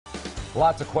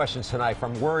Lots of questions tonight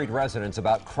from worried residents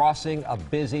about crossing a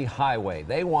busy highway.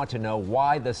 They want to know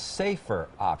why the safer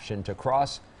option to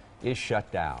cross is shut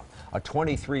down. A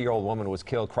 23-year-old woman was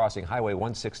killed crossing Highway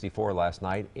 164 last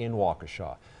night in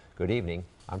Waukesha. Good evening.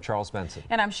 I'm Charles Benson.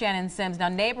 And I'm Shannon Sims. Now,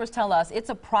 neighbors tell us it's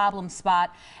a problem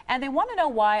spot, and they want to know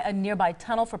why a nearby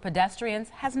tunnel for pedestrians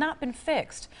has not been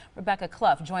fixed. Rebecca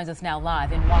Clough joins us now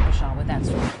live in Waukesha with that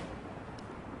story.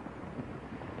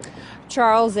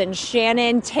 Charles and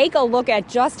Shannon, take a look at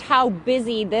just how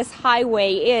busy this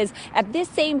highway is. At this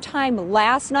same time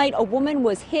last night, a woman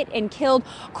was hit and killed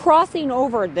crossing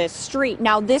over this street.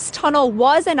 Now, this tunnel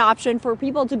was an option for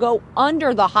people to go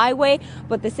under the highway,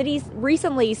 but the city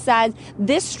recently said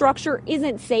this structure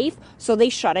isn't safe, so they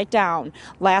shut it down.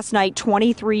 Last night,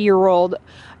 23-year-old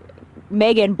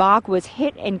Megan Bach was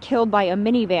hit and killed by a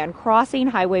minivan crossing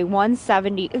Highway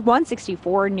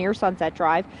 164 near Sunset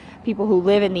Drive. People who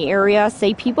live in the area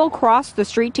say people cross the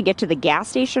street to get to the gas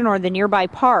station or the nearby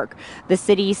park. The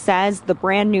city says the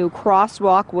brand new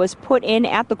crosswalk was put in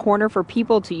at the corner for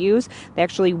people to use. They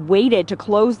actually waited to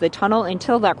close the tunnel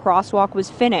until that crosswalk was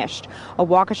finished. A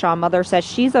Waukesha mother says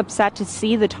she's upset to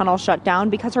see the tunnel shut down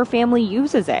because her family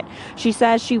uses it. She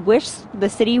says she wishes the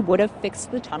city would have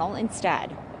fixed the tunnel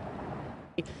instead.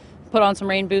 Put on some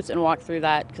rain boots and walk through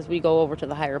that because we go over to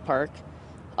the higher park.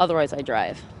 Otherwise, I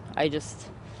drive.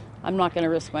 I'm not going to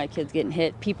risk my kids getting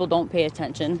hit. People don't pay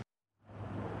attention.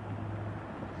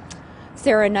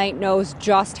 Sarah Knight knows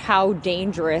just how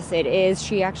dangerous it is.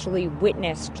 She actually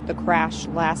witnessed the crash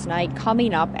last night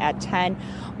coming up at 10.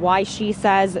 Why she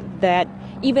says that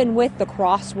even with the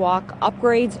crosswalk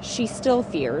upgrades, she still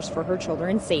fears for her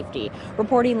children's safety.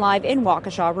 Reporting live in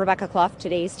Waukesha, Rebecca Clough,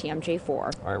 today's TMJ4.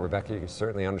 All right, Rebecca, you can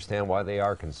certainly understand why they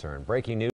are concerned. Breaking news.